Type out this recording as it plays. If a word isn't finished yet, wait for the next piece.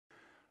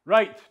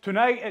Right,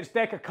 tonight it's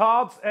deck of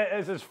cards. It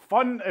is as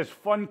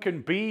fun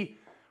can be.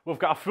 We've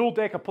got a full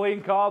deck of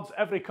playing cards.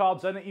 Every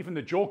card's in it, even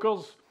the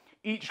jokers.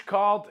 Each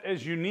card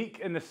is unique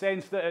in the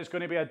sense that it's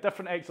going to be a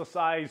different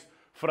exercise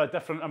for a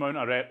different amount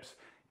of reps.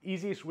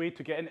 Easiest way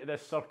to get into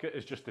this circuit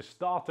is just to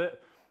start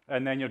it,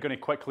 and then you're going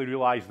to quickly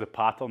realise the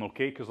pattern,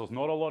 okay? Because there's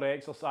not a lot of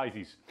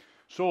exercises.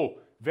 So,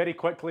 very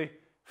quickly,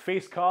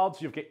 face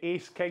cards, you've got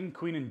ace, king,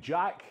 queen and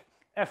jack.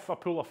 If I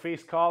pull a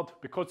face card,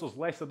 because there's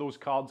less of those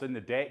cards in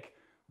the deck,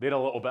 they're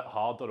a little bit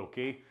harder,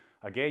 okay?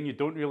 Again, you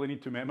don't really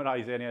need to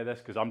memorise any of this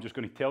because I'm just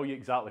going to tell you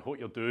exactly what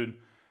you're doing.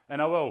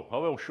 And I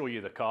will show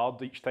you the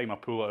card each time I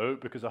pull it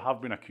out because I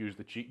have been accused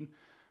of cheating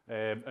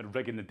and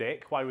rigging the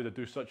deck. Why would I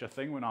do such a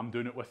thing when I'm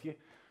doing it with you?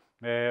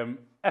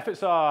 If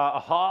it's a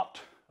heart,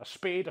 a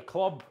spade, a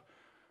club,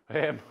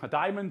 a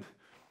diamond,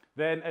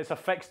 then it's a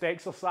fixed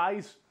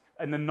exercise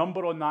and the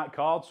number on that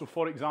card, so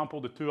for example,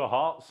 the 2 of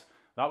hearts,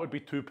 that would be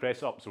 2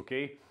 press-ups,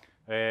 okay?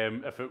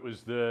 If it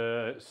was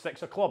the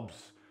 6 of clubs,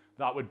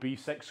 that would be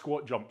 6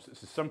 squat jumps.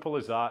 It's as simple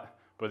as that,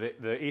 but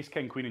the ace,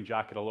 king, queen and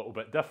jack are a little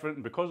bit different,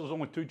 and because there's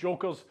only 2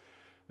 jokers,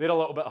 they're a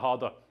little bit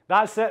harder.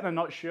 That's it in a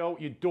nutshell.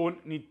 You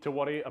don't need to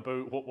worry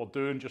about what we're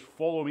doing. Just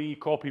follow me,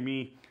 copy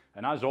me,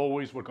 and as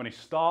always, we're going to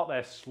start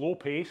this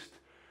slow-paced,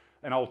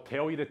 and I'll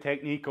tell you the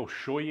technique, I'll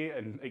show you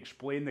and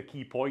explain the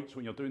key points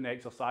when you're doing the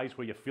exercise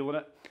where you're feeling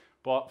it,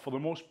 but for the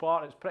most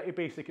part, it's pretty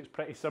basic, it's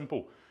pretty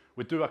simple.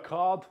 We do a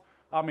card,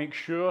 I make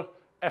sure,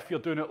 if you're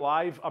doing it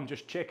live, I'm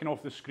just checking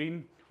off the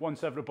screen.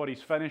 Once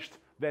everybody's finished,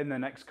 then the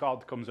next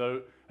card comes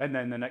out, and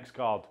then the next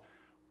card.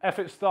 If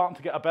it's starting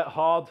to get a bit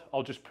hard,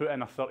 I'll just put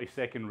in a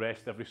 30-second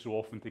rest every so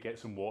often to get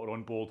some water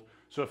on board.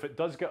 So if it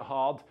does get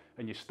hard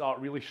and you start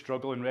really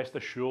struggling, rest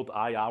assured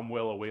I am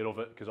well aware of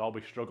it because I'll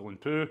be struggling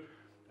too,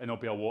 and there'll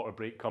be a water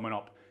break coming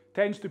up.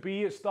 Tends to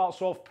be, it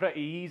starts off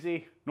pretty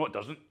easy. No, it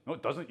doesn't. No,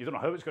 it doesn't. You don't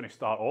know how it's going to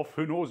start off.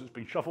 Who knows? It's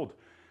been shuffled.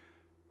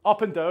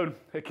 Up and down.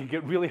 It can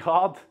get really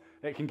hard.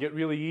 It can get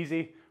really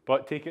easy.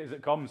 But take it as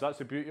it comes. That's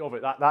the beauty of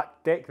it.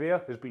 That deck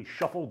there has been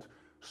shuffled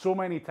so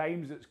many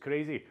times, it's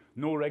crazy.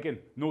 No rigging,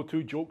 no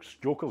 2 jokers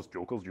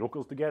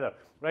together.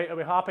 Right, are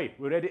we happy?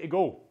 We're ready to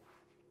go.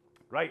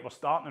 Right, we're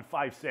starting in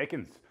 5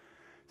 seconds.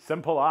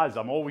 Simple as,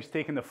 I'm always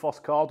taking the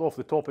first card off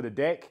the top of the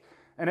deck,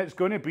 and it's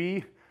going to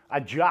be a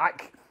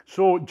jack.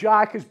 So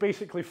jack is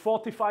basically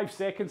 45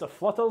 seconds of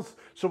flutters.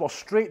 So we're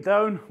straight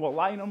down, we're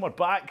lying on our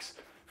backs,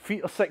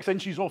 feet are 6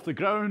 inches off the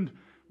ground.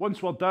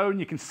 Once we're down,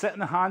 you can sit in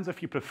the hands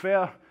if you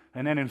prefer.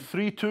 And then in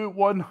 3, 2,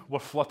 1, we're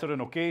fluttering,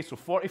 okay? So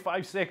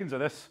 45 seconds of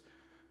this.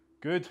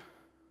 Good.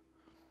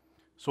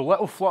 So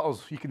little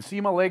flutters. You can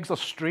see my legs are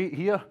straight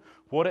here.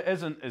 What it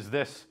isn't is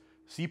this.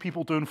 See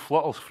people doing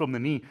flutters from the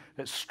knee.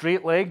 It's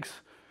straight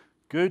legs.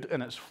 Good.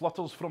 And it's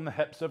flutters from the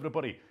hips,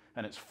 everybody.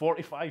 And it's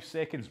 45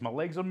 seconds. My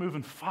legs are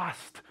moving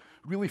fast.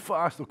 Really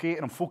fast, okay?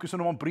 And I'm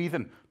focusing on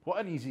breathing. What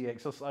an easy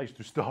exercise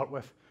to start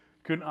with.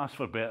 Couldn't ask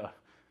for better.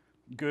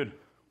 Good.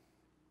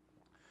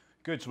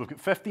 Good. So we've got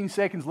 15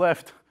 seconds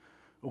left.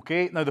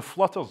 Okay, now the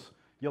flutters,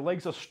 your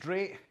legs are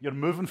straight, you're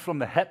moving from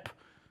the hip,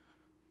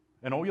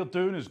 and all you're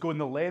doing is going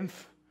the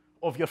length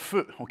of your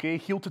foot, okay?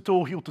 Heel to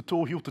toe, heel to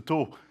toe, heel to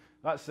toe.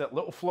 That's it,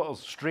 little flutters,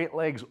 straight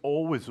legs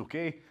always,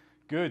 okay?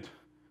 Good.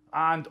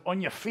 And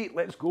on your feet,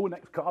 let's go,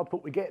 next card,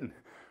 what are we getting?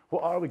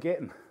 What are we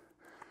getting?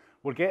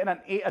 We're getting an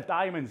 8 of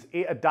diamonds.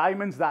 8 of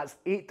diamonds, that's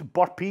 8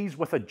 burpees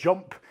with a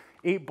jump.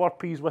 8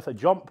 burpees with a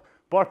jump.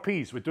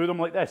 Burpees, we do them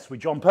like this, we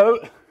jump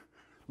out,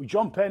 we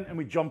jump in, and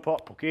we jump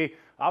up, okay?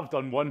 I've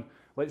done one.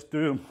 Let's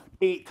do them.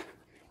 8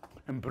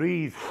 and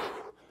breathe.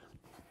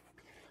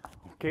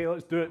 Okay,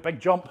 let's do it. Big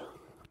jump.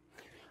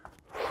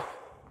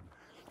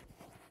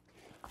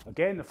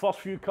 Again, the first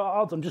few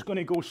cards, I'm just going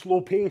to go slow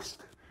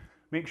paced.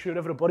 Make sure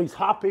everybody's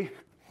happy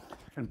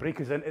and break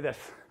us into this.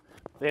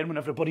 Then when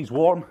everybody's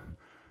warm,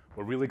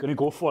 we're really going to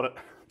go for it.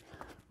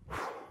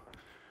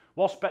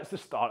 Worst bit's the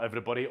start,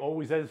 everybody. It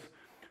always is.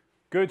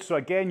 Good. So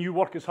again, you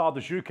work as hard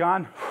as you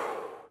can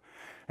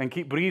and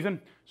keep breathing.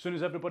 As soon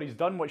as everybody's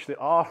done, which they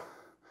are,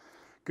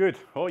 good.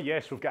 Oh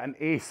yes, we've got an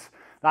ace.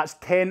 That's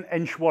 10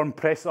 inchworm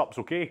press-ups,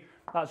 okay?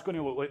 That's going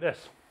to look like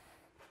this.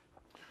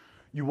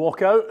 You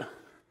walk out,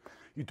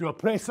 you do a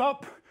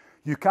press-up,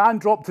 you can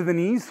drop to the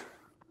knees,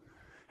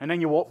 and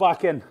then you walk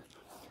back in,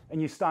 and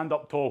you stand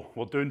up tall.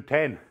 We're doing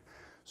 10.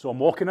 So I'm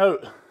walking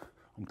out,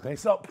 I'm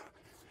press up,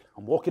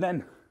 I'm walking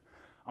in,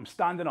 I'm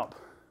standing up.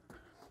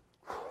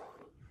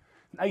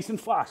 Nice and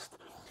fast.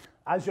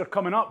 As you're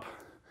coming up,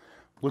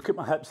 look at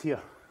my hips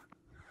here.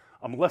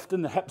 I'm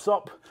lifting the hips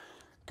up.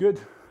 Good.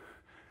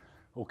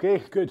 Okay,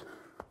 good.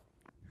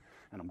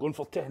 And I'm going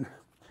for 10.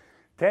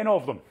 10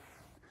 of them.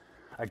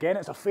 Again,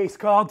 it's a face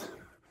card.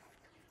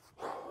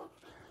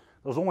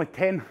 There's only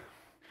 10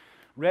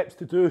 reps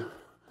to do,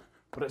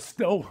 but it's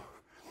still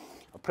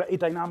a pretty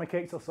dynamic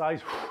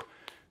exercise.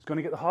 It's going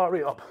to get the heart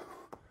rate up.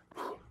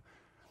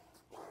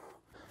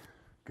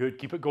 Good,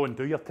 keep it going,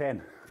 do your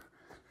 10.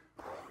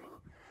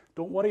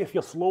 Don't worry if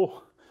you're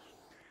slow.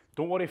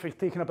 Don't worry if you're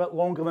taking a bit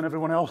longer than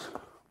everyone else.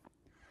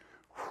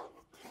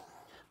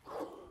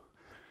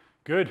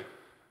 Good.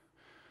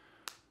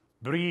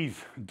 Breathe,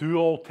 do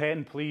all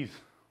 10, please.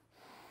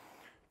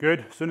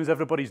 Good, as soon as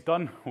everybody's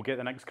done, we'll get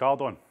the next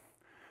card on.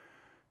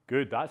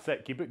 Good, that's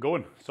it, keep it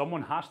going.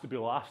 Someone has to be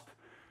last,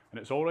 and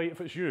it's all right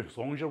if it's you, as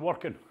long as you're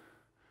working.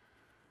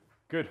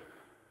 Good.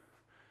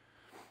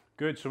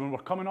 Good, so when we're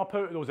coming up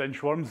out of those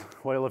inchworms,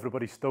 while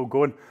everybody's still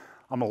going,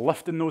 I'm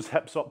lifting those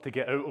hips up to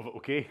get out of it,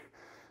 okay?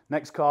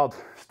 Next card,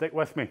 stick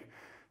with me.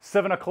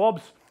 7 of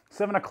clubs.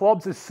 7 of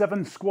clubs is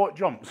 7 squat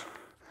jumps.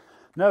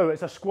 Now,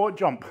 it's a squat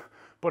jump,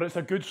 but it's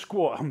a good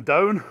squat. I'm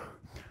down.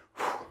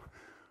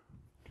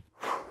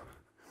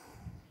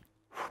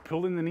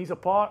 Pulling the knees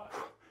apart.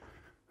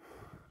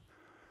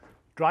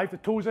 Drive the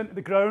toes into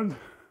the ground.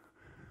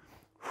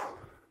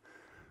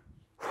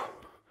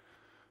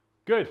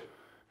 Good.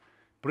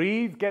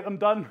 Breathe, get them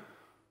done.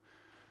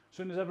 As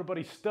soon as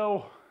everybody's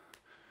still.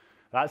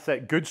 That's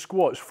it, good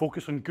squats.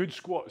 Focus on good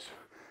squats.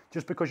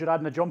 Just because you're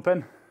adding a jump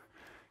in.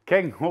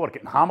 King, oh, we're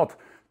getting hammered.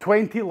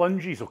 20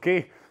 lunges,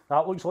 okay?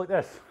 That looks like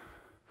this.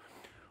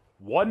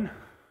 1,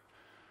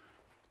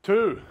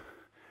 2.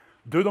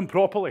 Do them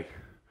properly.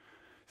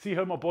 See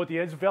how my body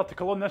is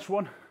vertical on this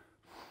one?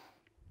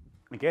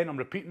 Again, I'm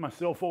repeating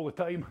myself all the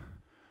time.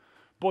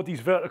 Body's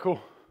vertical.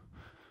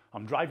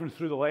 I'm driving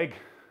through the leg,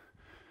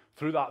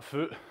 through that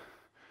foot.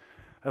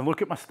 And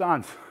look at my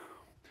stance.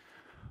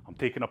 I'm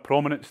taking a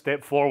prominent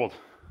step forward.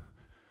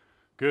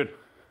 Good.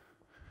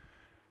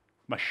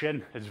 My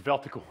shin is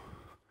vertical.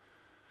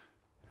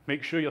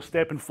 Make sure you're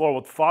stepping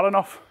forward far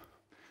enough.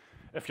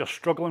 If you're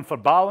struggling for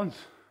balance,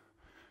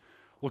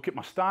 look at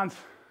my stance.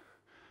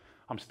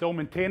 I'm still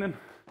maintaining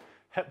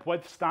hip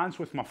width stance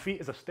with my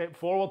feet as I step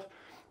forward.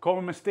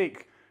 Common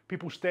mistake,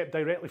 people step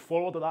directly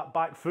forward of that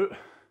back foot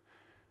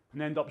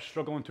and end up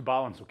struggling to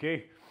balance,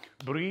 okay?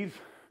 Breathe.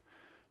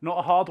 Not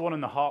a hard one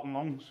in the heart and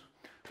lungs,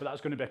 but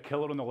that's going to be a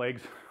killer on the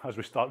legs as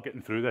we start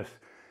getting through this.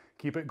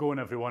 Keep it going,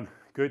 everyone.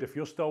 Good, if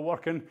you're still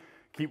working,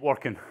 keep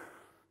working.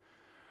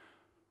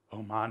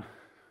 Oh man,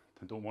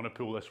 I don't want to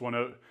pull this one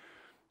out.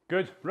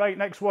 Good, right,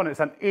 next one, it's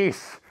an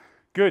ace.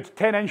 Good,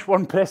 10-inch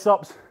one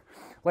press-ups.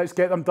 Let's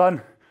get them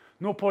done.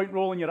 No point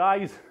rolling your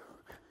eyes.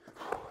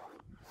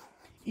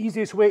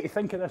 Easiest way to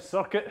think of this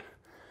circuit,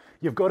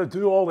 you've got to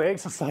do all the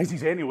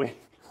exercises anyway.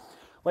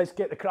 Let's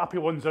get the crappy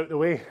ones out the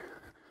way,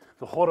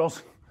 the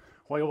horrors,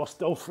 while we're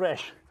still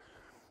fresh.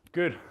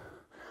 Good.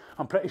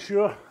 I'm pretty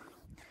sure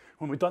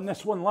when we done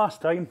this one last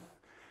time,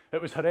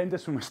 it was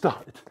horrendous when we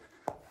started.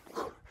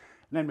 And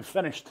then we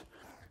finished,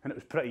 and it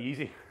was pretty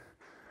easy.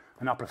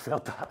 And I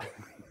preferred that.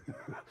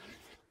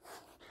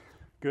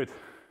 Good.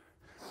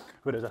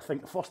 Whereas I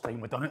think the first time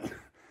we done it,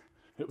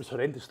 it was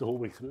horrendous the whole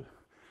way through.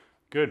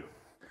 Good.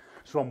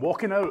 So I'm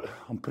walking out,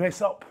 I'm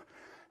press up,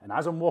 and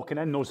as I'm walking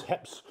in, those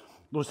hips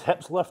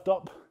lift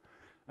up,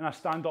 and I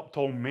stand up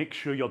tall. Make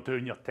sure you're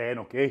doing your 10,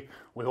 okay?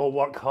 We all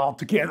work hard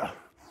together.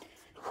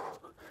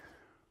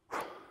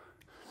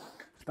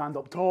 Stand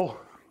up tall.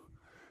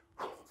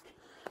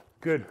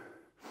 Good.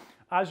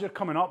 As you're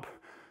coming up,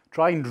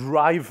 try and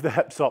drive the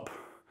hips up.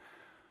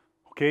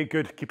 Okay,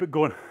 good, keep it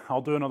going.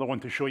 I'll do another one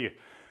to show you.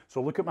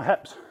 So look at my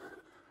hips.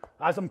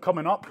 As I'm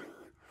coming up,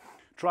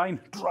 try and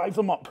drive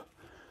them up,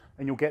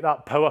 and you'll get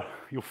that power.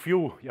 You'll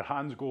feel your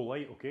hands go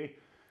light, okay?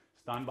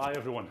 Stand by,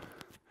 everyone.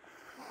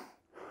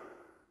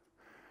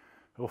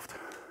 Oof.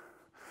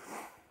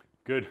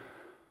 Good.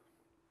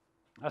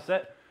 That's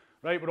it.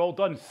 Right, we're all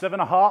done. 7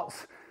 of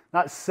hearts.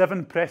 That's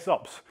 7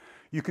 press-ups.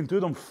 You can do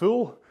them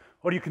full,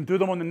 or you can do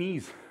them on the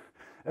knees.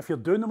 If you're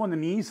doing them on the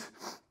knees,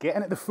 get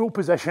in at the full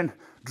position,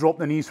 drop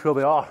the knees where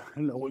they are,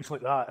 and it looks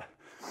like that.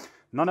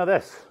 None of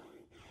this.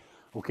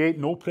 Okay,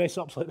 no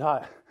press-ups like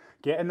that.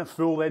 Get in the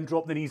full, then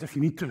drop the knees if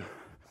you need to.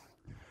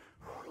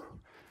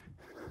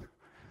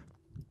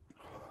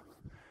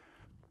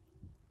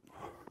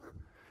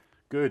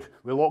 Good.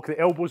 We lock the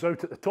elbows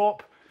out at the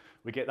top.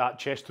 We get that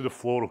chest to the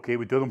floor, okay?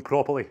 We do them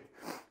properly.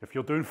 If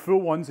you're doing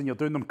full ones and you're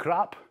doing them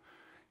crap,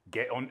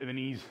 get onto the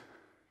knees.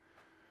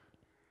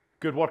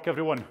 Good work,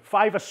 everyone.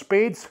 5 of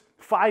spades,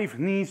 5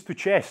 knees to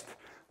chest.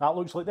 That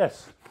looks like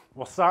this.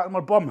 We're sat on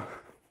our bum.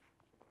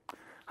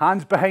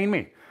 Hands behind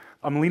me.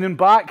 I'm leaning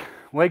back,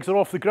 legs are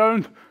off the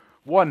ground.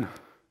 1.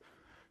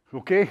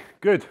 Okay,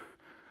 good.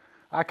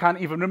 I can't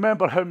even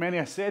remember how many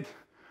I said.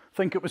 I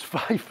think it was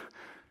 5.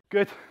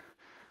 Good.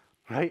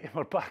 Right,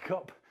 we're back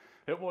up.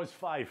 It was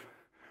 5.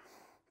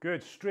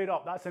 Good, straight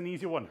up, that's an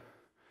easy one.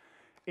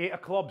 8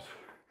 of clubs,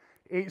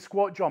 8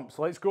 squat jumps,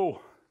 let's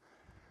go.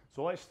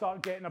 So let's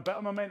start getting a bit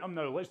of momentum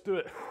now, let's do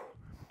it.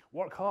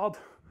 Work hard.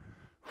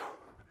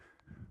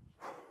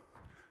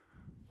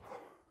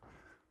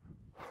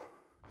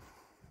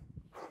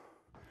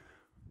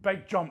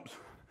 Big jumps.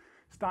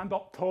 Stand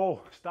up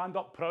tall, stand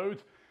up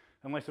proud.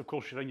 Unless of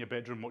course you're in your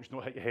bedroom, watch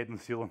not hit your head on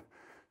the ceiling.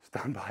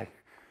 Stand by.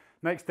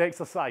 Next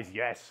exercise,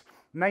 yes.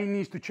 9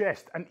 knees to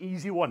chest, an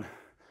easy one.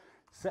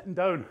 Sitting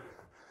down.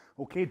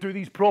 Okay, do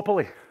these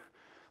properly.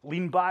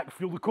 Lean back,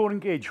 feel the core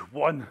engage.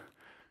 1,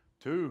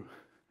 2,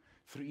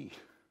 3.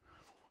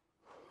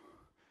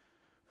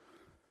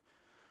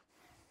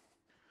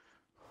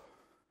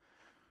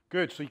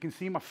 Good, so you can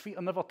see my feet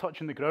are never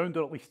touching the ground,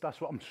 or at least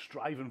that's what I'm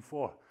striving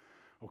for.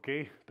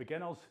 Okay,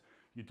 beginners,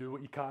 you do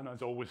what you can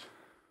as always.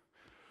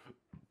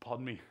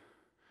 Pardon me.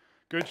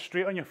 Good,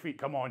 straight on your feet.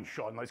 Come on,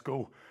 Sean, let's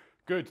go.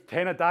 Good,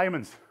 10 of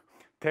diamonds,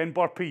 10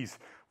 burpees.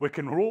 We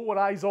can roll our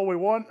eyes all we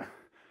want,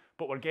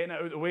 but we're getting it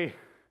out of the way.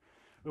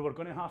 We were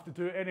going to have to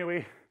do it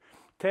anyway.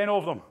 10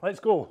 of them, let's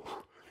go.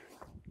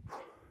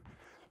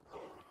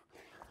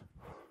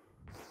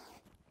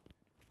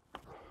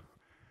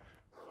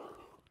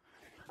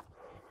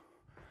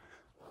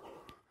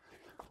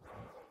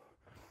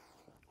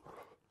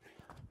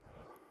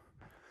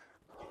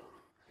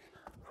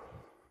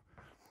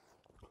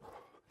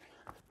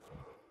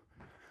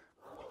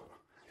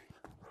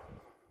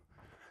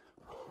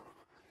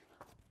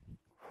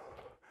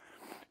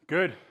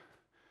 Good.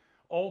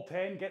 All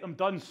 10, get them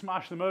done,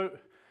 smash them out.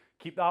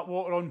 Keep that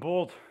water on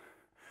board.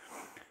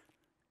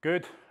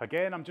 Good.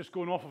 Again, I'm just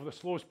going off of the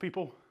slowest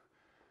people.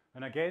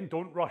 And again,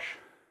 don't rush.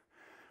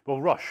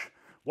 Well, rush.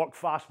 Work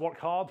fast, work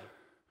hard.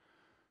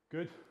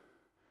 Good.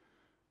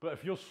 But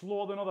if you're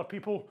slower than other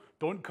people,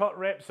 don't cut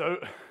reps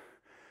out.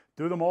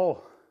 Do them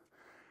all.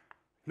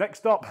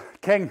 Next up,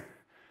 king.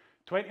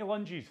 20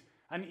 lunges.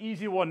 An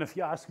easy one if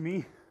you ask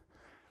me.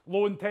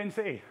 Low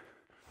intensity.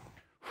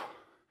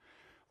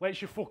 Lets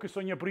you focus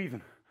on your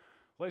breathing.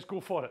 Let's go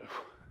for it.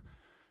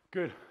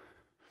 Good.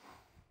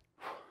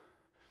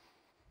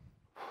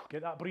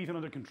 Get that breathing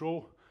under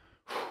control.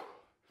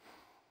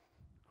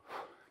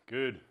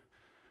 Good.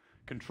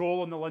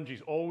 Control on the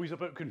lunges, always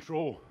about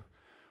control.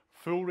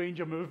 Full range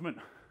of movement.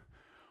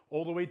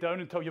 All the way down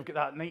until you've got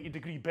that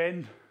 90-degree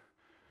bend.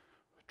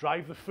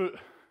 Drive the foot.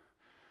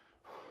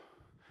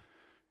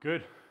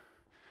 Good.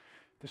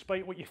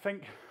 Despite what you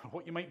think or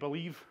what you might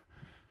believe,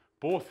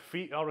 both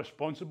feet are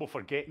responsible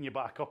for getting you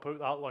back up out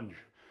that lunge,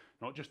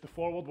 not just the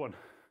forward one.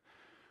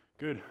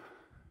 Good.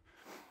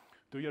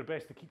 Do your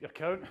best to keep your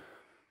count.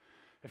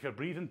 If you're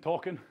breathing,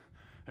 talking,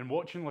 and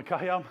watching like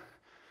I am,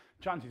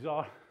 chances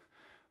are,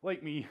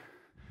 like me,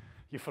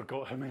 you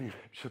forgot how many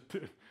reps you're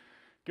doing.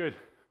 Good.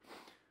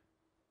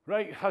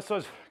 Right, that's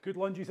us. Good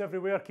lunges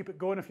everywhere. Keep it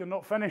going if you're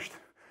not finished.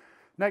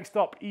 Next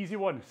up, easy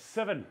one,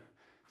 7.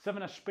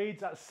 7 of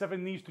spades, that's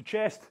 7 knees to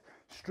chest.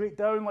 Straight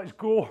down, let's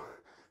go.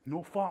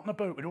 No farting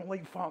about, we don't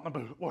like farting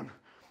about. 1,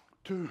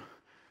 2,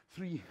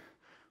 3,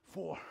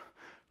 4,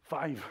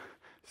 5,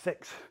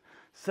 6,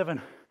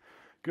 7.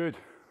 Good.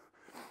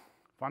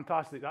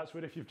 Fantastic, that's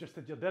where if you've just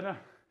had your dinner,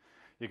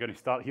 you're going to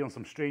start hearing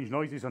some strange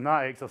noises on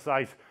that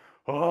exercise.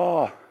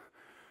 Oh,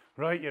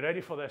 right, you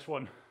ready for this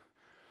one?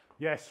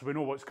 Yes, we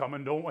know what's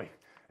coming, don't we?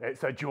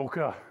 It's a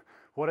joker.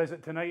 What is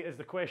it tonight is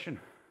the question.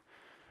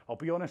 I'll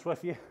be honest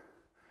with you,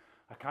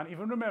 I can't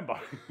even remember.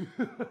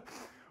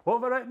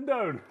 What have I written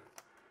down?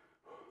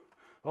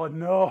 Oh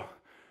no.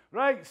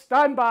 Right,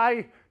 stand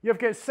by. You've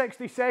got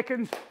 60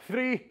 seconds.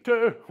 3,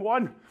 2,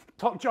 1.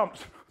 Tuck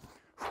jumps.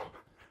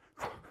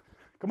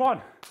 Come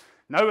on.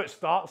 Now it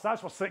starts.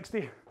 That's for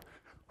 60.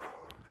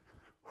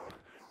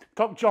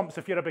 Tuck jumps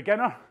if you're a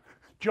beginner.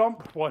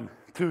 Jump. 1,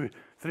 2,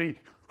 3.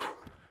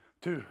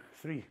 2,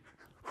 3.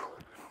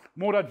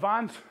 More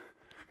advanced.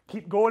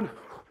 Keep going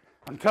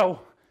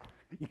until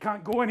you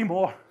can't go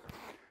anymore.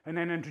 And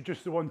then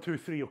introduce the 1, 2,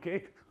 3,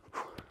 okay?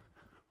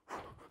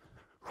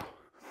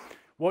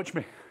 Watch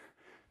me.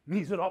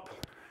 Knees are up.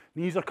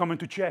 Knees are coming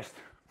to chest.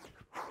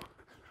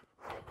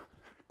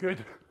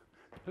 Good.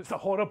 It's a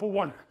horrible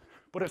one,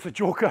 but it's a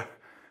joker.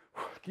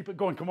 Keep it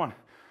going, come on.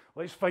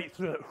 Let's fight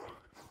through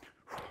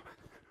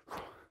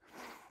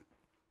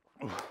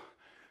it.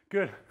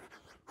 Good.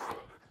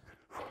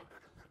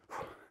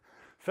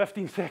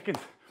 15 seconds.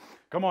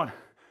 Come on.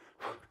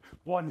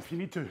 1 if you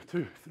need to.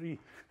 2, 3.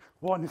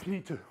 1 if you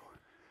need to.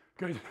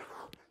 Good.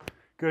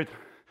 Good.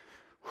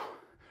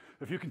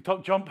 If you can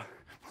tuck jump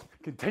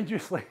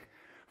continuously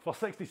for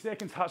 60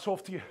 seconds, hats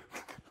off to you,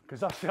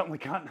 because I certainly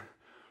can't.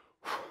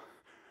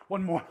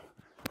 1 more.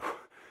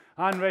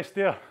 And rest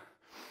there.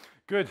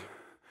 Good.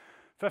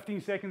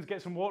 15 seconds,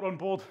 get some water on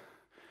board.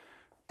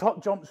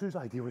 Tuck jumps, whose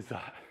idea was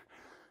that?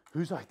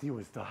 Whose idea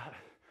was that?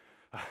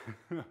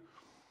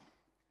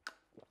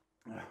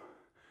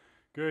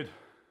 Good.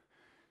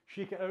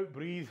 Shake it out,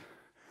 breathe.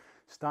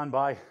 Stand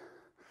by.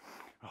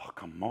 Oh,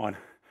 come on.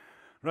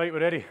 Right, we're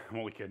ready. I'm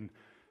only kidding.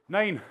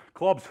 9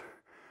 clubs.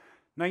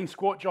 9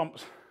 squat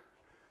jumps.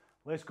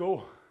 Let's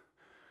go.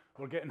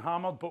 We're getting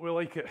hammered, but we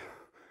like it.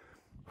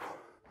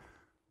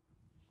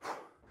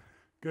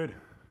 Good.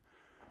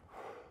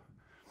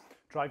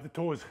 Drive the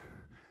toes.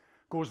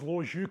 Go as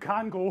low as you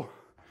can go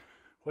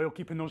while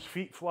keeping those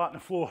feet flat on the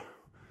floor.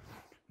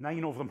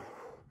 9 of them.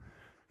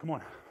 Come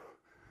on.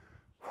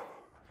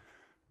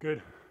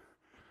 Good.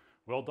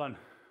 Well done.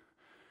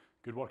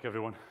 Good work,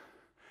 everyone.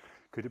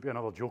 Could it be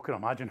another joker,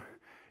 imagine?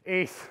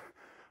 Ace.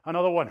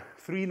 Another one.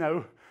 3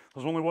 now.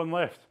 There's only 1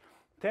 left.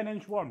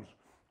 10-inch worms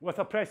with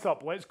a press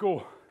up. Let's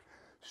go.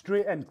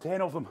 Straight in.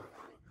 10 of them.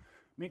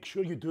 Make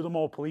sure you do them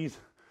all, please.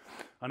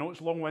 I know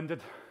it's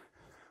long-winded.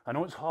 I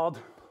know it's hard.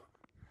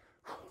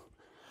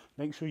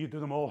 Make sure you do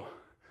them all.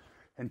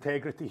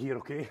 Integrity here,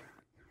 okay?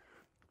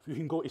 If you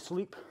can go to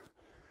sleep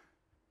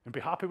and be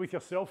happy with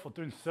yourself for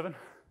doing 7,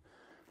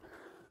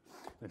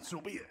 then so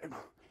be it.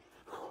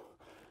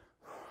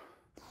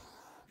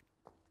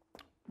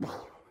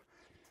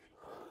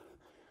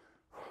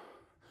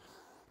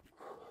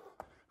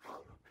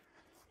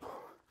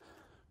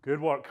 Good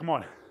work, come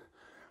on.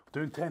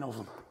 Doing 10 of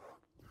them.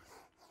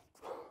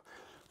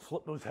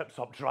 Flip those hips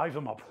up, drive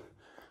them up.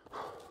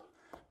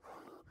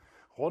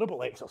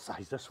 Horrible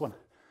exercise, this one.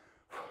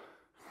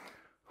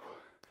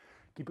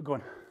 Keep it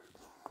going.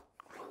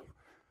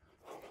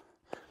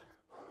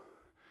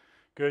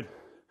 Good.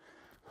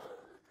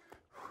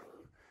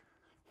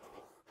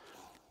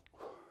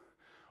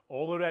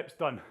 All the reps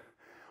done.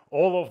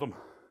 All of them.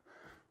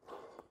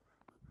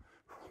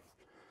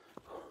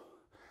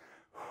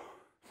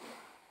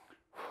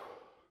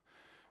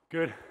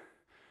 Good.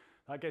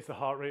 That gets the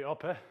heart rate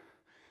up, eh?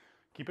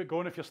 Keep it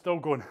going if you're still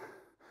going.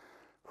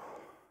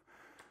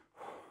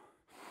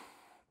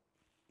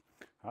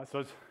 That's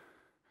us.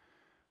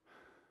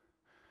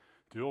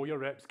 Do all your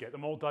reps, get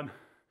them all done.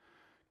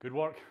 Good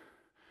work.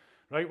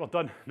 Right, we're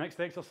done. Next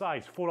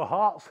exercise, 4 of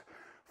hearts,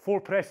 4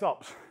 press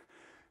ups.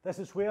 This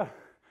is where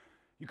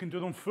you can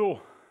do them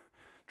full.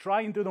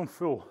 Try and do them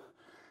full.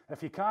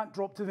 If you can't,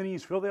 drop to the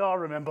knees where they are,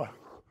 remember.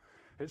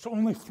 It's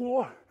only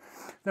 4.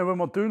 Now when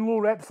we're doing low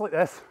reps like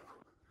this,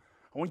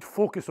 I want you to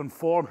focus on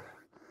form.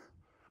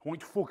 I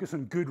want you to focus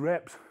on good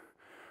reps.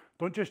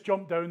 Don't just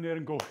jump down there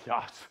and go,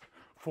 yes,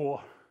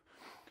 4.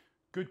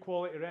 Good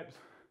quality reps.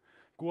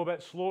 Go a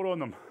bit slower on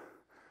them.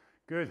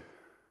 Good.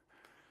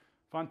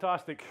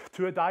 Fantastic.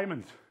 2 of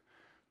diamonds.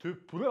 2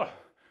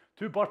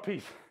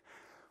 burpees.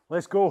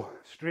 Let's go.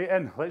 Straight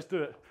in. Let's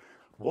do it.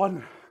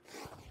 1.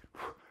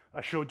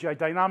 I showed you a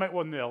dynamic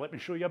one there. Let me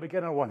show you a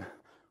beginner one.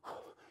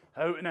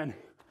 Out and in.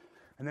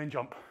 And then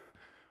jump.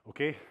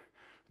 Okay?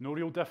 No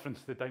real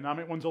difference. The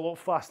dynamic one's a lot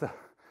faster.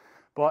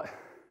 But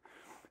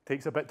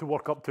takes a bit to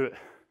work up to it.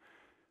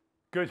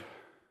 Good.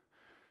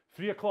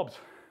 3 of clubs.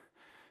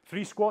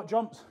 3 squat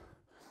jumps.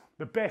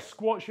 The best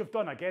squats you've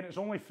done. Again, it's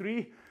only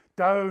 3.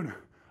 Down,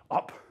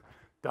 up,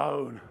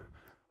 down,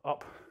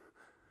 up.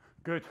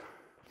 Good.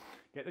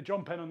 Get the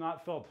jump in on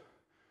that 3rd.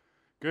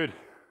 Good.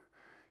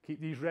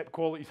 Keep these rep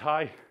qualities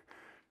high.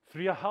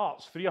 3 of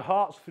hearts, 3 of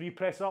hearts, 3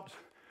 press ups.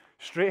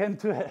 Straight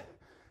into it.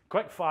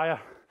 Quick fire.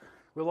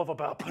 We love a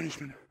bit of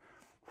punishment.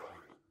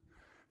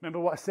 Remember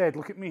what I said,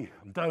 look at me.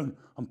 I'm down,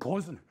 I'm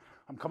pausing,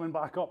 I'm coming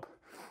back up.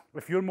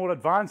 If you're more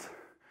advanced,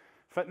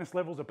 fitness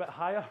level's a bit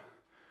higher,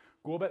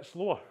 go a bit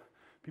slower.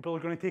 People are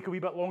going to take a wee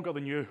bit longer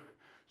than you,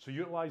 so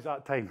utilise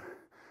that time.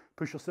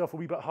 Push yourself a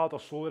wee bit harder,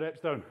 slow the reps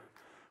down.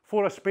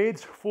 4 of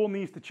spades, 4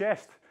 knees to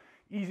chest.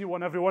 Easy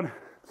one, everyone.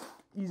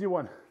 Easy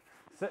one.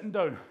 Sitting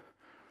down.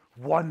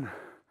 1,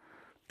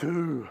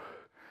 2,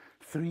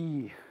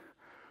 3,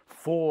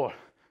 4.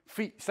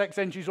 Feet 6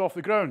 inches off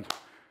the ground.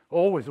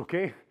 Always,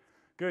 okay?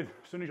 Good.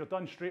 As soon as you're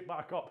done, straight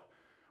back up.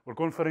 We're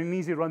going for an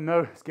easy run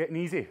now. It's getting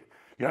easy.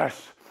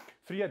 Yes.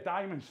 3 of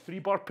diamonds, 3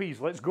 burpees.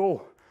 Let's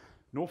go.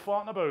 No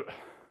farting about.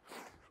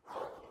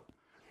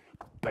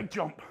 Big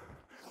jump.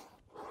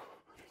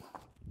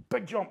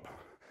 Big jump.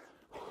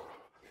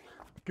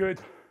 Good.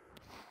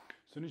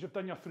 As soon as you've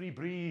done your 3,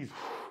 breathe.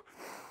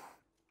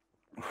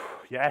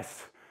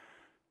 Yes.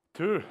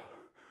 2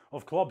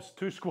 of clubs,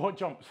 2 squat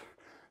jumps.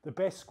 The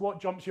best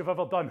squat jumps you've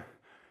ever done.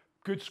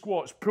 Good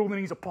squats. Pull the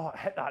knees apart.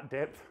 Hit that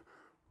depth.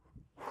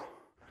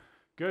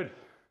 Good.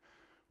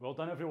 Well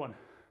done, everyone.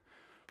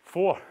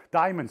 4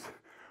 diamonds.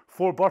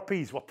 4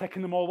 burpees. We're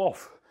ticking them all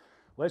off.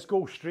 Let's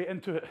go straight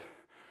into it.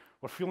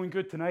 We're feeling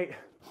good tonight.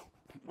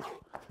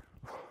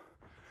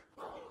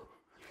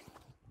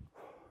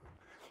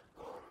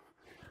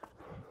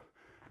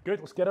 Good,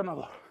 let's get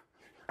another.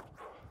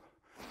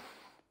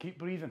 Keep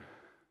breathing.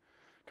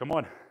 Come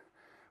on.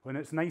 When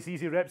it's nice,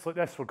 easy reps like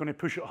this, we're going to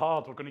push it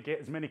hard. We're going to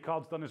get as many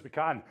cards done as we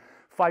can.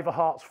 5 of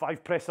hearts,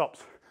 5 press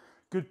ups.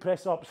 Good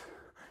press ups.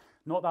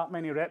 Not that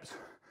many reps.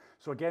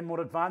 So again, more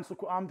advanced.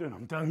 Look what I'm doing.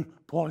 I'm down,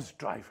 pause,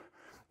 drive.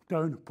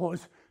 Down,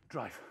 pause,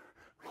 drive.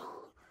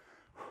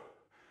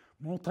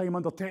 More time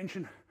under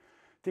tension.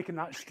 Taking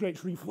that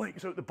stretch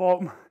reflex out the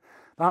bottom.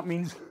 That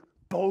means,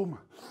 boom.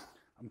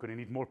 I'm going to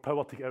need more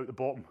power to get out the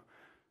bottom.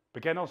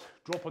 Beginners,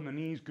 drop on the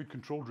knees. Good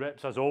controlled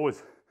reps as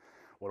always.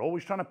 We're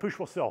always trying to push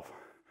ourselves.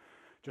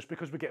 Just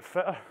because we get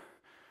fitter,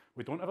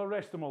 we don't ever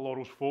rest on our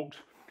laurels, folks.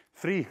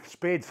 3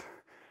 spades,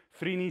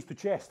 3 knees to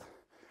chest.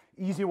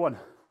 Easy one.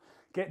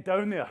 Get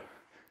down there,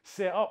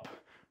 set up.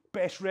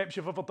 Best reps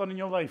you've ever done in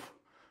your life.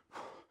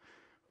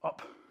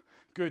 Up.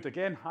 Good.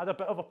 Again, add a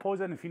bit of a pause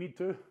in if you need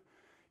to.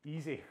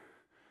 Easy.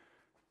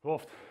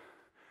 Off.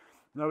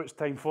 Now it's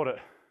time for it.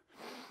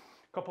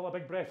 Couple of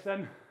big breaths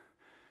in.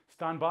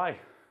 Stand by.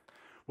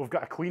 We've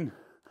got a clean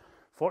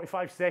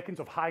 45 seconds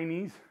of high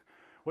knees,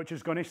 which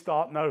is going to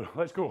start now.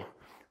 Let's go.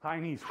 High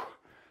knees.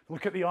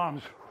 Look at the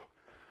arms.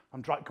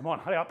 I'm trying. Come on,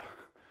 hurry up.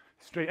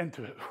 Straight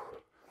into it.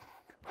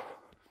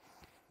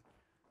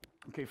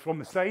 Okay, from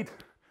the side,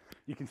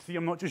 you can see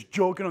I'm not just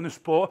jogging on the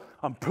spot.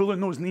 I'm pulling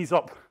those knees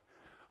up.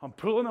 I'm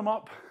pulling them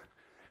up.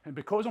 And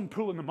because I'm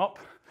pulling them up,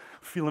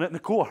 I'm feeling it in the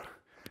core.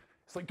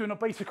 It's like doing a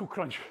bicycle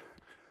crunch.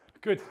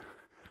 Good.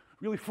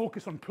 Really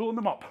focus on pulling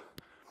them up.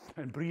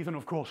 And breathing,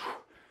 of course.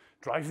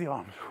 Drive the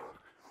arms.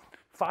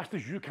 Fast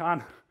as you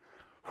can.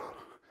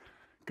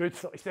 Good,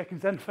 30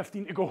 seconds in,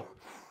 15 to go.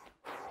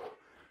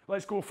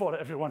 Let's go for it,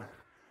 everyone.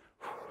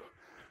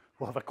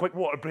 We'll have a quick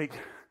water break.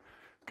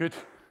 Good.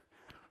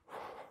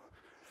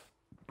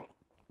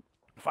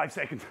 5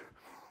 seconds.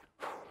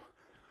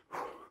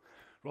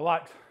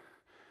 Relax.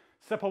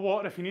 Sip of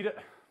water if you need it.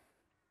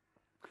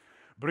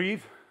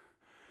 Breathe.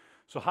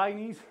 So high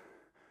knees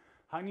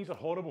are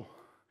horrible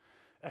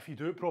if you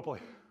do it properly.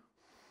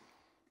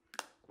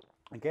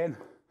 Again,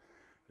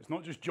 it's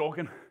not just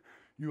jogging,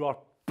 you are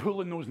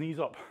pulling those knees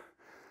up.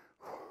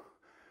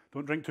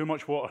 Don't drink too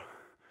much water.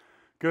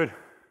 Good.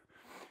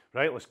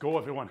 Right, let's go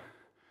everyone.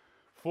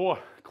 4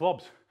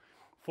 clubs,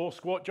 4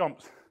 squat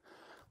jumps.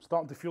 I'm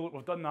starting to feel like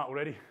we've done that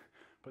already,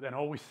 but then I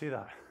always say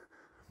that.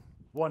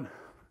 1,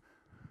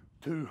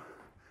 2,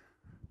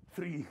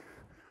 3,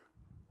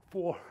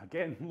 4.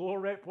 Again, lower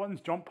rep ones,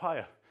 jump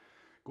higher.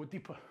 Go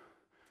deeper.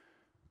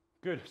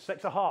 Good,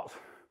 6 of hearts.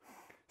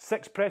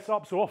 6 press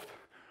ups off.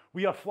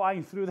 We are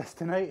flying through this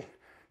tonight.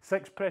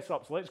 6 press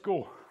ups, let's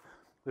go.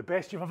 The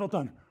best you've ever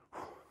done.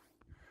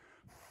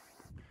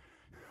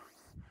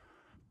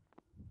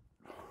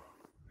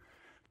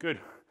 Good.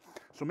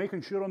 So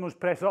making sure on those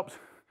press ups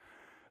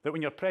that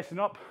when you're pressing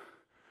up,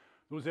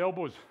 those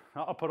elbows,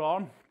 that upper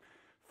arm,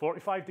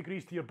 45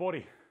 degrees to your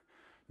body,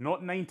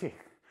 not 90,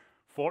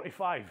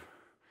 45.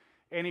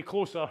 Any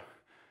closer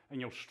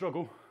and you'll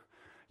struggle.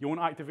 You won't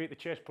activate the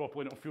chest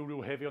properly and it'll feel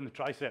real heavy on the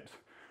triceps.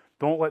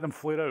 Don't let them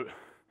flare out.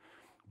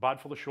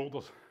 Bad for the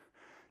shoulders.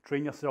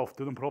 Train yourself,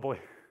 do them properly.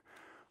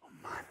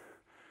 Oh man.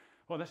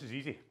 Well, this is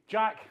easy.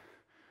 Jack,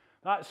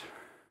 that's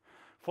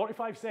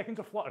 45 seconds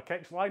of flutter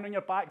kicks, lying on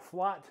your back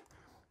flat,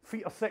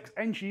 feet are 6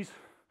 inches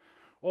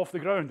off the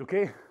ground,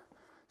 okay?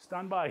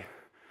 Stand by.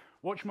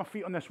 Watch my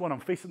feet on this one, I'm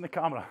facing the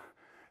camera.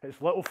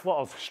 It's little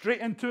flutters, straight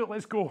into it,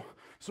 let's go.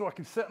 So I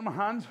can sit on my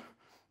hands,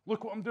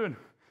 look what I'm doing.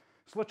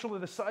 It's literally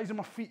the size of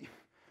my feet,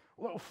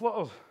 little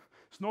flutters.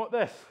 It's not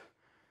this,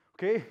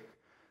 okay?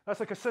 That's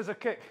like a scissor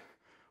kick,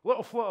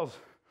 little flutters.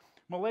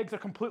 My legs are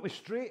completely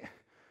straight.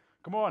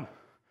 Come on,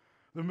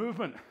 the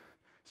movement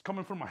is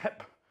coming from my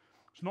hip.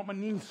 It's not my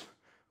knees.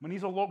 My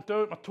knees are locked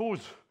out, my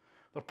toes,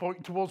 they're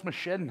pointing towards my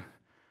shin.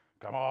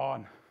 Come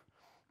on,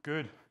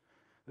 good.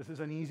 This is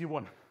an easy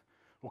one,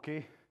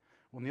 okay?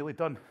 We're nearly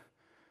done.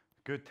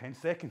 Good, 10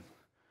 seconds.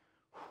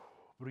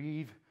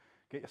 Breathe,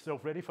 get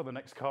yourself ready for the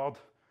next card.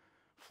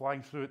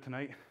 Flying through it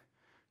tonight.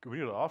 Good, we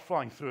really are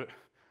flying through it.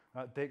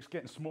 That deck's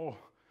getting small.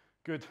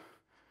 Good.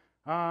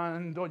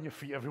 And on your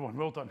feet, everyone,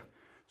 well done.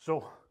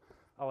 So,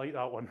 I like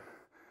that one.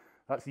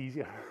 That's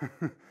easier.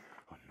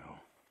 Oh no.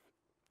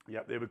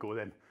 Yep, there we go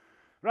then.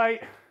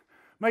 Right,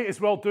 might as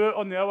well do it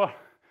on the hour.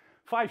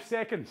 5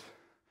 seconds.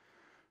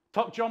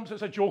 Tuck jumps,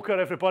 it's a joker,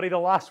 everybody, the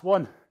last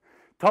one.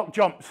 Tuck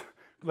jumps,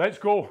 let's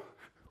go.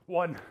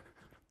 1,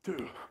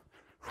 2,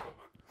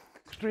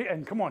 straight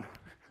in, come on.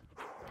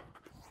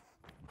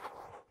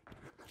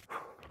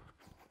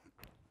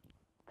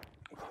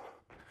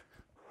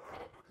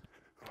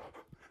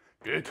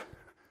 Good,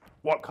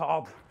 work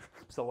hard.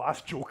 It's the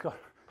last joker.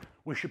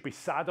 We should be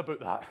sad about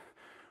that.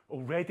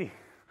 Already,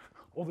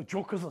 all the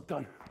jokers are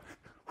done.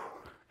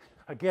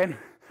 Again,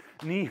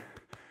 knee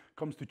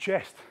comes to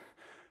chest.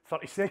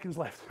 30 seconds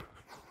left.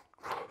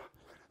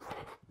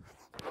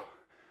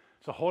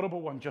 It's a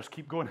horrible one, just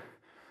keep going.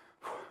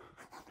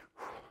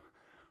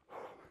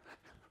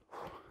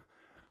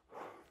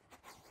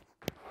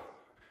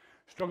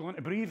 Struggling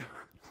to breathe?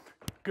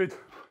 Good.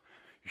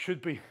 You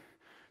should be.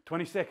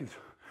 20 seconds.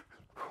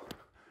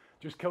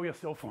 Just kill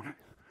yourself on it.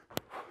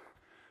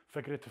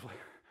 Figuratively,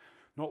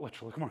 not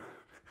literally, come on.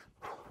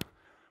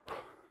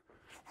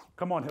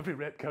 Come on, every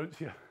rep counts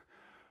here.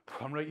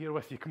 I'm right here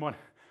with you, come on.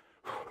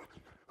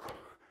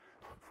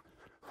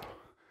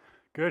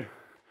 Good.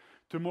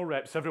 2 more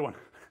reps, everyone.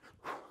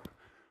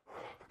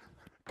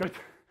 Good.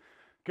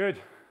 Good.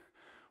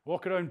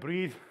 Walk around,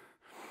 breathe.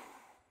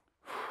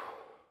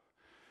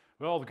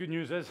 Well, the good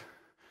news is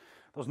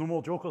there's no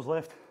more jokers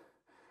left.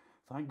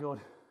 Thank God.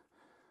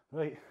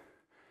 Right.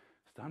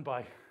 Stand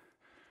by.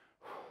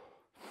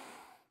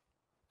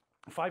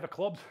 5 of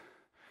clubs.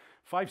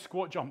 5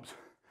 squat jumps.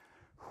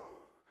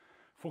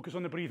 Focus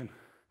on the breathing.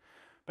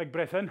 Big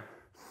breath in.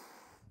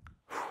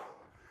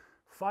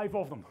 5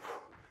 of them.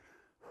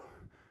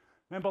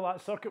 Remember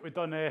that circuit we've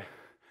done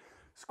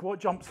squat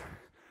jumps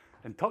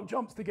and tuck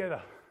jumps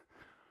together?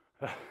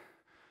 That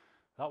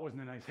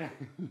wasn't nice.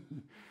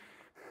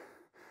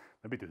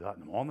 Maybe do that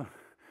in the morning.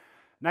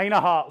 9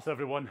 of hearts,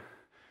 everyone.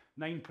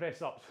 9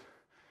 press ups.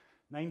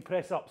 9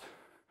 press ups.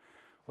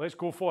 Let's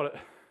go for it.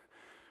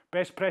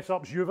 Best press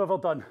ups you've ever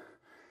done.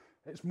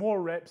 It's more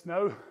reps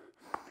now.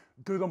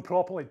 Do them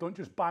properly. Don't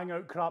just bang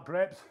out crap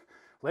reps.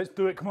 Let's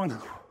do it, come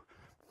on.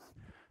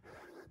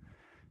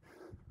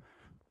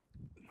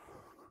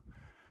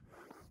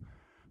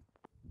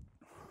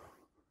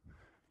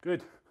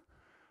 Good.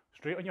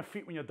 Straight on your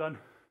feet when you're done.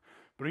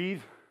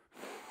 Breathe.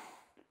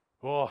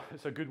 Oh,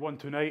 it's a good one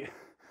tonight.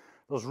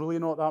 There's really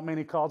not that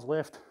many cards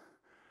left.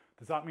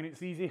 Does that mean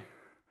it's easy?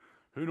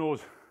 Who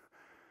knows?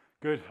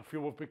 Good. I feel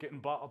we'll be getting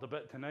battered a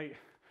bit tonight.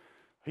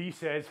 He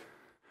says,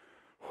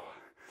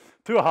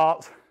 2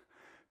 hearts,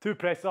 2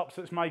 press ups.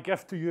 It's my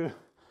gift to you.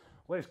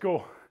 Let's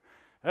go.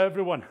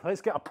 Everyone,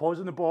 let's get a pause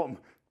in the bottom.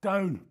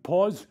 Down,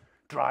 pause,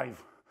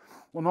 drive.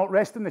 We're not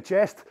resting the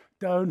chest.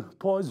 Down,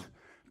 pause,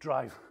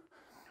 drive.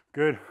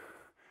 Good.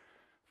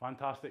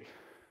 Fantastic.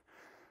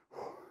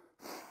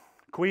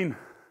 Queen.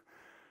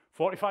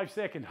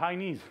 45-second high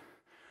knees.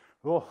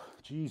 Oh,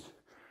 geez.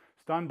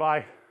 Stand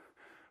by.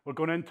 We're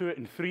going into it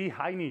in 3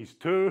 high knees.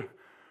 2,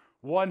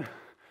 1.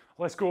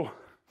 Let's go.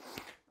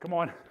 Come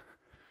on.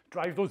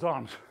 Drive those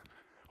arms.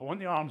 I want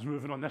the arms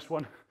moving on this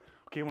one.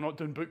 Okay, we're not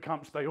doing boot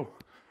camp style.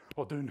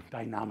 We're doing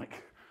dynamic.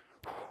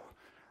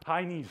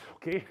 High knees,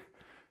 okay?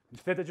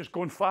 Instead of just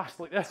going fast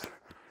like this,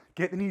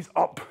 get the knees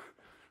up.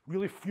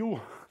 Really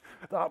feel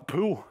that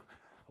pull.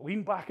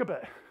 Lean back a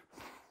bit.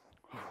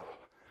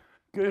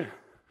 Good.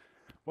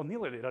 We're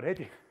nearly there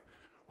already.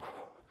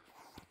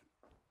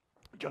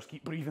 Just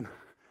keep breathing.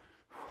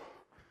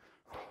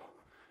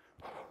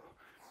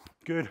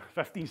 Good.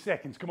 15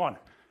 seconds. Come on.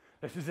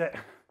 This is it.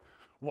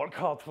 Work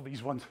hard for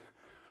these ones.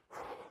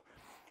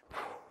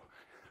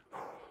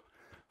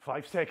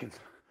 5 seconds.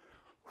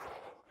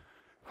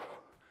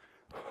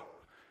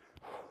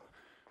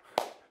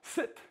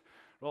 Sit.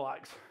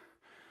 Relax.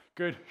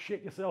 Good.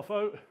 Shake yourself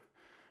out.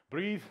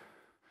 Breathe.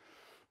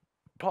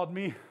 Pardon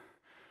me.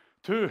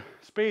 2.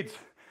 Spades.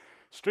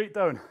 Straight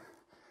down.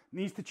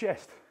 Knees to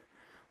chest.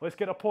 Let's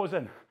get a pause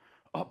in.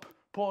 Up.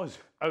 Pause.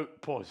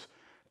 Out. Pause.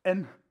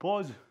 In.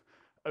 Pause.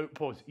 Out.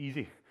 Pause.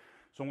 Easy.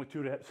 It's only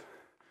 2 reps.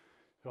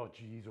 Oh,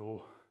 geez.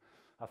 Oh,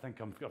 I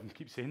think I'm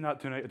keep saying that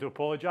tonight. I do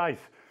apologise.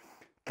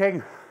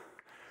 King.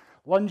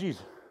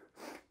 Lunges.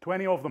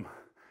 20 of them.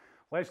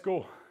 Let's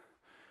go.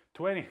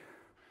 20. I'm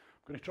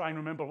going to try and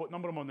remember what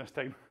number I'm on this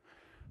time.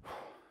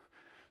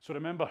 So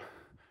remember,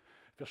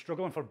 if you're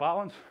struggling for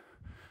balance,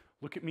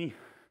 look at me.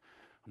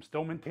 I'm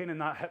still maintaining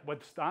that hip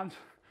width stance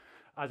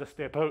as I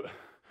step out.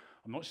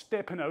 I'm not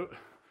stepping out.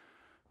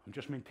 I'm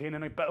just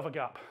maintaining a bit of a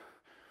gap.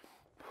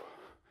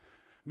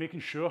 Making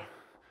sure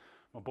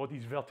my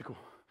body's vertical.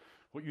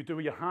 What you do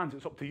with your hands,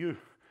 it's up to you.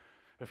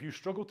 If you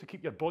struggle to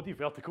keep your body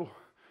vertical,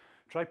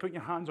 try putting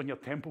your hands on your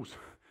temples.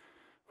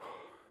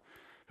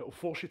 It'll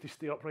force you to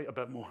stay upright a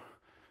bit more.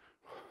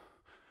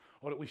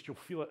 Or at least you'll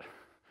feel it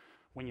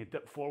when you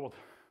dip forward.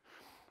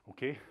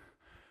 Okay?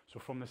 So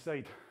from the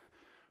side,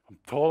 I'm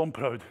tall and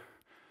proud.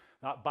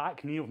 That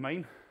back knee of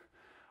mine,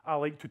 I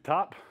like to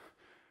tap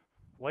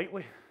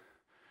lightly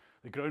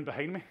the ground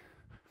behind me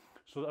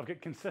so that I've got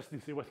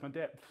consistency with my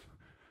depths,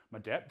 my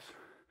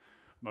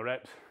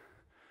reps.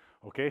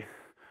 Okay?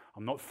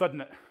 I'm not thudding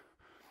it.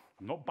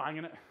 I'm not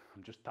banging it.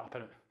 I'm just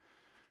tapping it.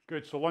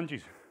 Good. So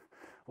lunges,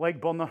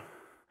 leg burner,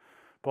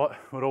 but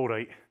we're all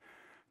right.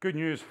 Good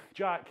news.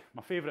 Jack,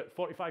 my favourite,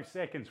 45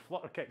 seconds,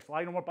 flutter kicks,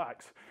 lying on our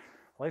backs.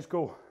 Let's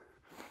go.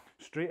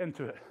 Straight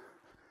into it.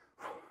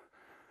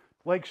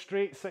 Legs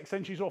straight, 6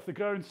 inches off the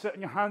ground. Sit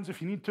on your hands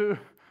if you need to.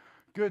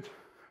 Good.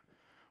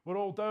 We're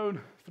all down.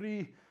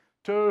 3,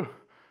 2,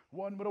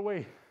 1, we're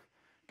away.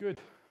 Good.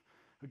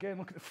 Again,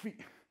 look at the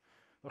feet.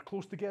 They're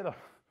close together.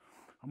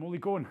 I'm only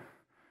going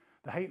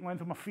the height and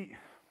length of my feet.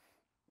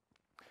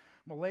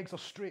 My legs are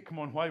straight. Come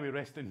on, why are we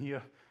resting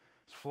here?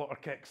 It's flutter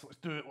kicks. Let's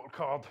do it. Work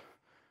hard.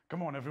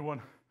 Come on,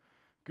 everyone.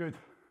 Good.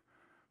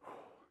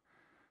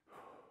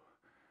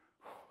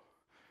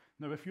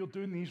 Now, if you're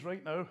doing these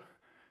right now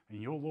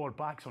and your lower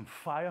back's on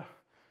fire,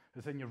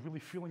 as in you're really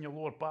feeling your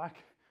lower back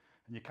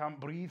and you can't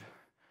breathe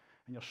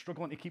and you're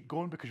struggling to keep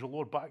going because your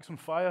lower back's on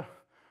fire,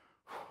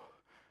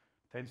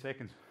 10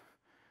 seconds.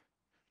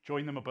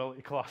 Join the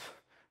mobility class.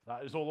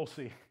 That is all I'll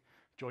say.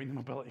 Join the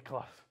mobility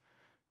class.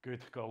 Good.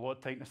 Got a lot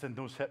of tightness in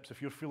those hips.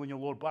 If you're feeling your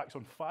lower back's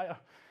on fire,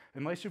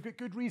 unless you've got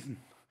good reason.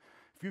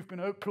 If you've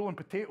been out pulling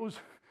potatoes,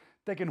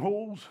 digging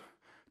holes,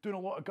 doing a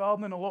lot of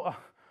gardening, a lot of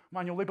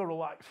manual labour,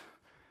 relax,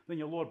 then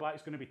your lower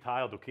back's going to be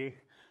tired, okay?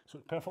 So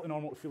it's perfectly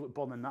normal to feel it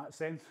burn in that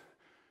sense.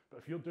 But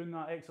if you're doing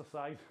that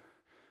exercise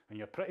and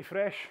you're pretty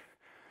fresh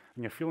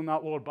and you're feeling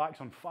that lower back's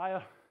on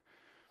fire,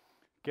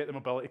 get the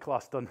mobility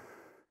class done.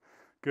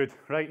 Good.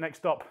 Right,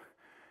 next up,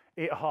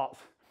 8 hearts,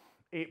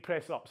 8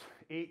 press-ups,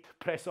 8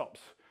 press-ups.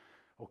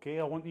 Okay,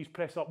 I want these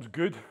press-ups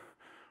good.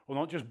 We're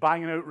not just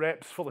banging out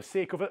reps for the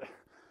sake of it.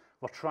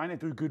 We're trying to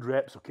do good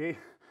reps, okay?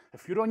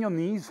 If you're on your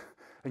knees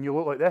and you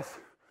look like this,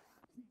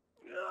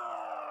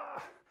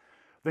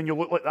 then you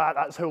look like that.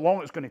 That's how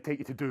long it's going to take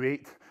you to do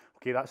 8.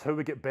 Okay, that's how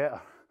we get better.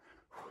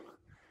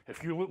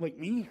 If you look like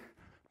me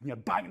and you're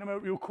banging them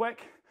out real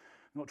quick,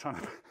 I'm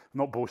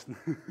not boasting,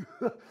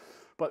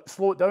 but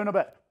slow it down a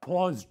bit.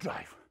 Pause,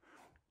 drive.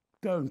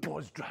 Down,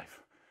 pause, drive.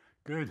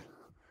 Good.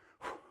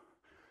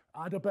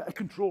 Add a bit of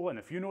control in.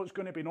 If you know it's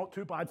going to be not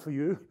too bad for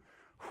you,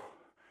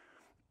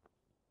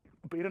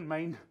 bear in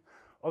mind,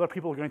 other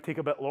people are going to take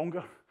a bit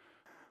longer.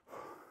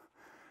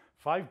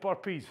 5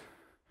 burpees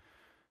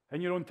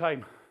in your own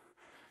time.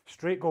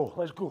 Straight go.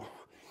 Let's go.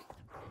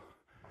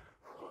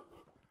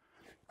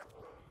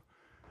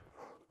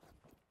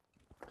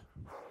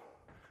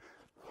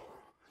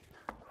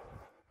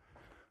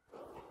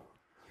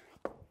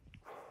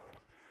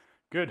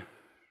 Good.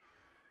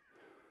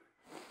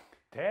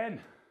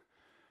 10.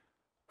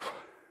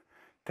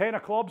 10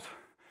 of clubs,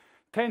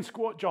 10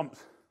 squat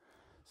jumps.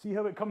 See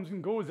how it comes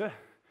and goes, eh?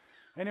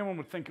 Anyone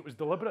would think it was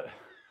deliberate.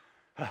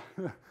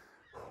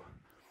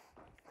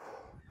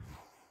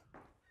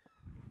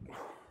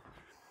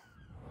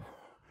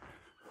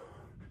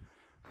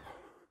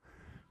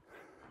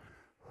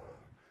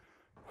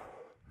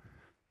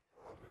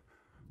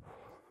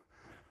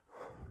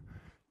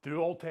 Do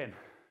all 10.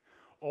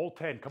 All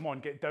 10. Come on,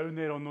 get down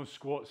there on those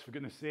squats, for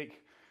goodness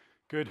sake.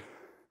 Good.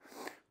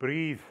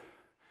 Breathe.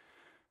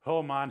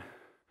 Oh man.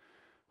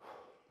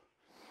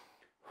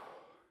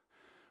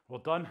 Well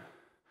done.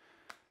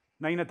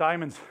 9 of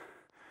diamonds.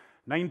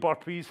 9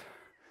 burpees.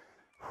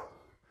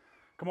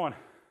 Come on.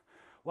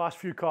 Last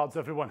few cards,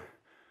 everyone.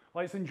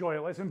 Let's enjoy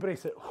it. Let's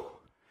embrace it.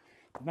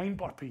 9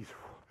 burpees.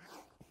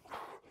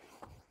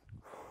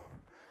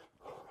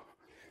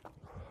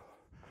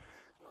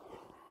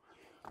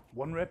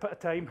 One rep at a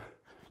time.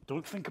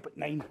 Don't think about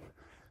 9.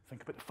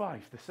 Think about the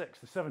 5, the 6,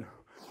 the 7.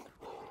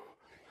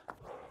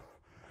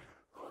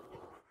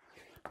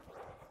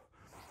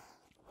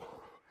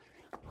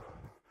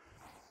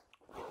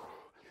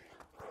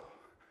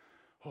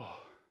 Oh,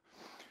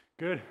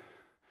 good.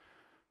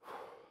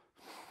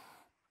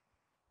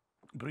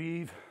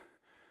 Breathe.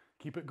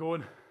 Keep it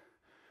going.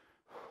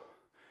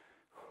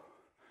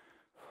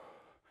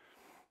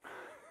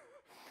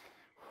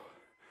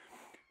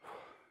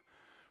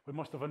 We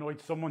must have annoyed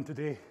someone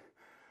today.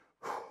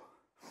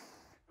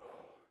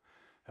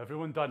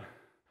 Everyone done.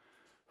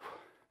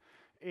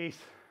 Ace.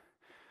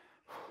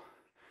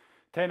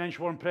 10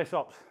 inchworm press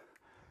ups.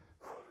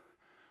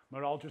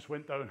 Morale just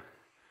went down.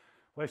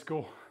 Let's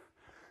go.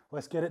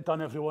 Let's get it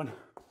done, everyone.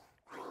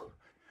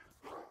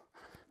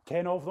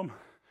 10 of them.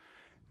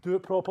 Do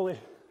it properly.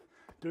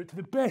 Do it to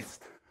the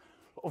best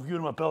of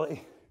your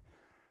ability.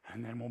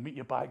 And then we'll meet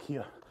you back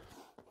here.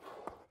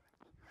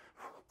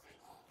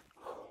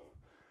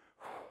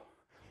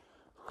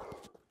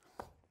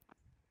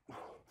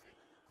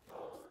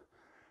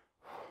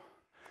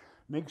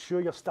 Make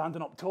sure you're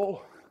standing up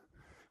tall,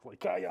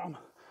 like I am.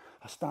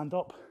 I stand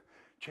up,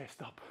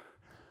 chest up.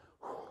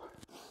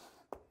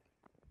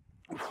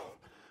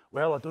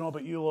 Well, I don't know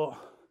about you lot,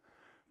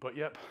 but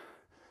yep,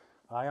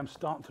 I am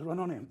starting to run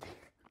on empty.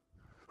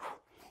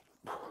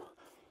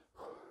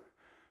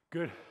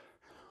 Good.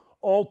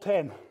 All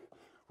 10.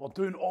 We're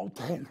doing all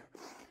 10.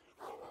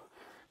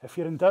 If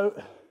you're in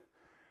doubt,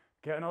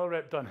 get another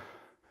rep done.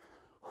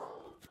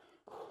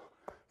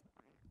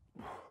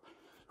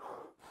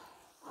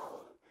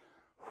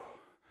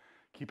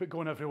 Keep it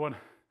going, everyone.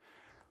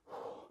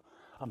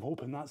 I'm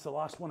hoping that's the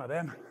last one of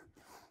them.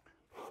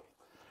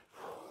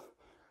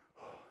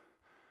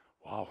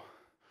 Wow.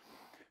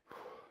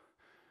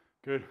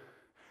 Good.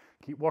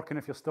 Keep working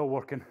if you're still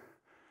working.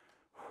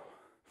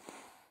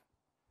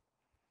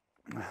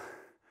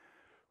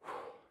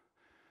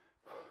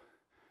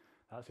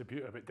 That's the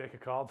beauty about deck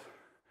of cards.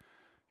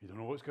 You don't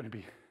know what it's going to be.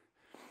 You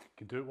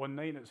can do it one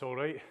night and it's all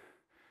right.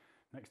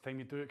 Next time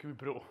you do it, it can be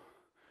brutal.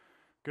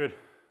 Good.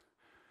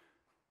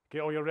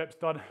 Get all your reps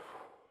done.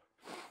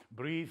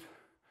 Breathe.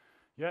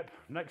 Yep,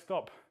 next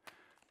up,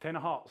 10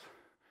 of hearts.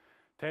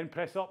 10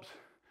 press ups.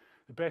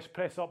 The best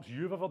press ups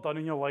you've ever done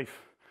in your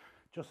life.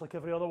 Just like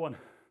every other one.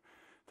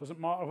 Doesn't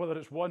matter whether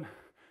it's 1,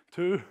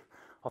 2,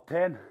 or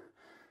 10.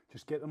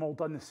 Just get them all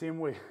done the same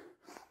way.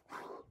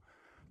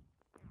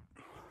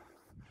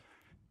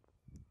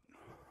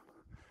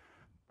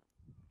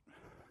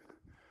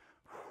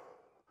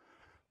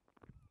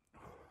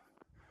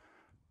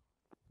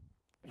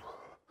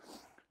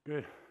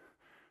 Good.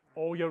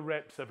 All your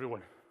reps,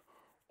 everyone.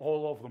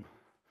 All of them.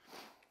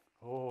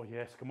 Oh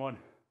yes, come on.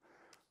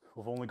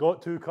 We've only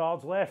got 2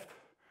 cards left.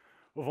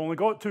 We've only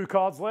got 2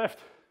 cards left.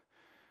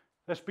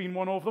 This being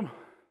one of them.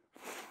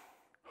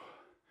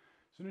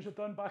 As soon as you're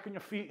done, back on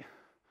your feet.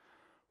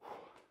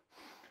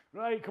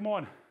 Right, come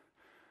on.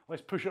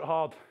 Let's push it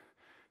hard.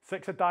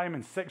 6 of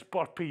diamonds, 6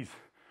 burpees.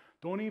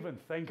 Don't even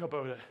think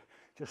about it.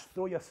 Just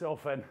throw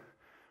yourself in,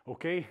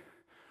 okay?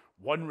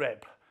 1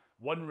 rep,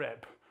 1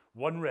 rep,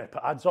 1 rep.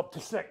 It adds up to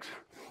 6.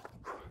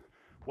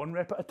 1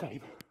 rep at a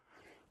time.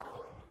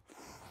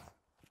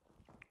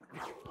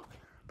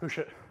 Push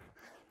it.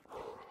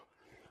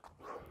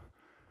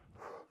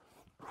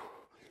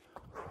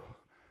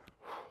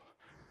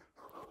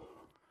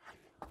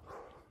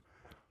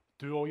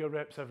 Do all your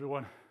reps,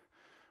 everyone.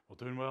 We're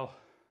doing well.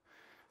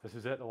 This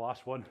is it, the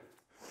last one.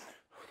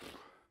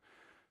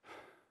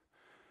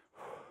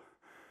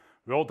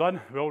 We're all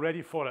done. We're all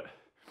ready for it.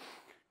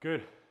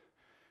 Good.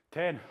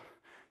 10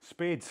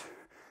 spades.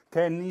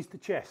 10 knees to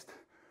chest.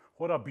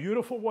 What a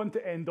beautiful one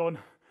to end on.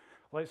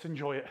 Let's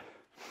enjoy it.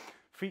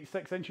 Feet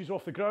 6 inches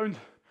off the ground.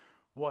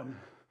 1,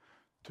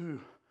 2.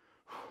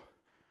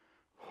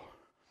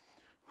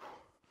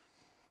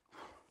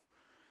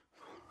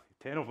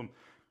 10 of them.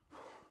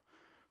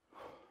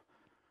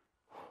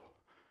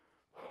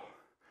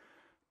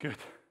 Good.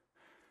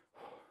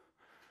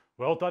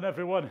 Well done,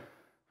 everyone.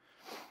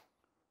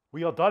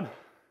 We are done.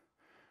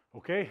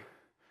 Okay.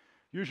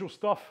 Usual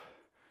stuff.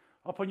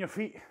 Up on your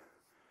feet.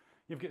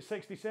 You've got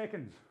 60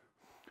 seconds.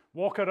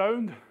 Walk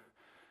around,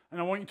 and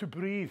I want you to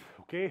breathe,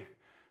 okay?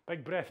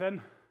 Big breath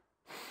in,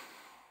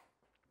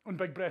 and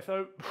big breath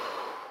out.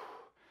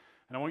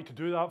 And I want you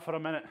to do that for a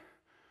minute.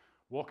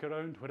 Walk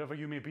around, wherever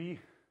you may be.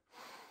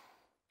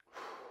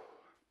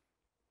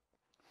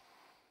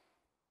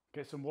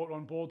 Get some water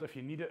on board if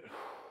you need it.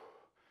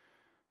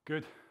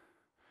 Good.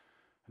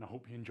 And I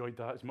hope you enjoyed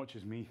that as much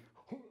as me.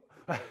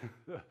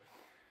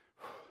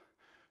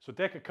 So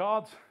deck of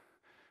cards,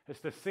 it's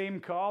the same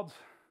cards.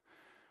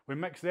 We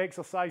mix the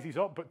exercises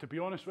up, but to be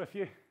honest with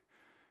you,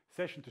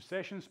 session to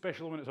session,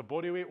 especially when it's a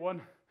bodyweight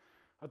one,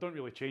 I don't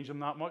really change them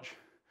that much.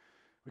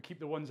 We keep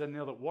the ones in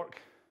there that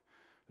work,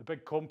 the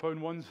big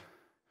compound ones,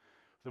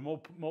 the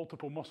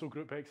multiple muscle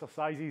group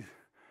exercises,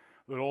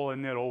 they're all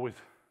in there always.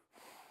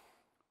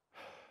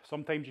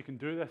 Sometimes you can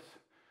do this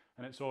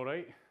and it's all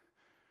right.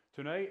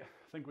 Tonight,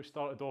 I think we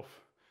started off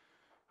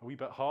a wee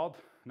bit hard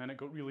and then it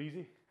got real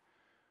easy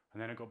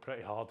and then it got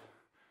pretty hard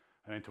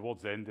and then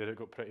towards the end there it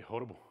got pretty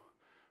horrible.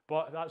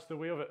 But that's the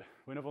way of it.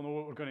 We never know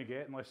what we're going to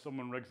get unless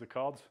someone rigs the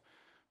cards,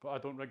 but I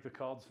don't rig the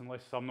cards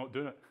unless I'm not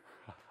doing it.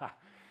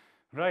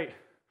 Right,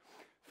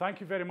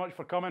 thank you very much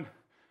for coming.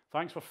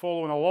 Thanks for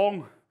following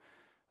along.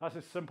 That's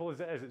as simple as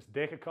it is. It's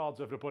deck of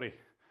cards, everybody.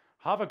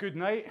 Have a good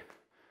night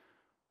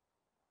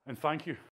and thank you.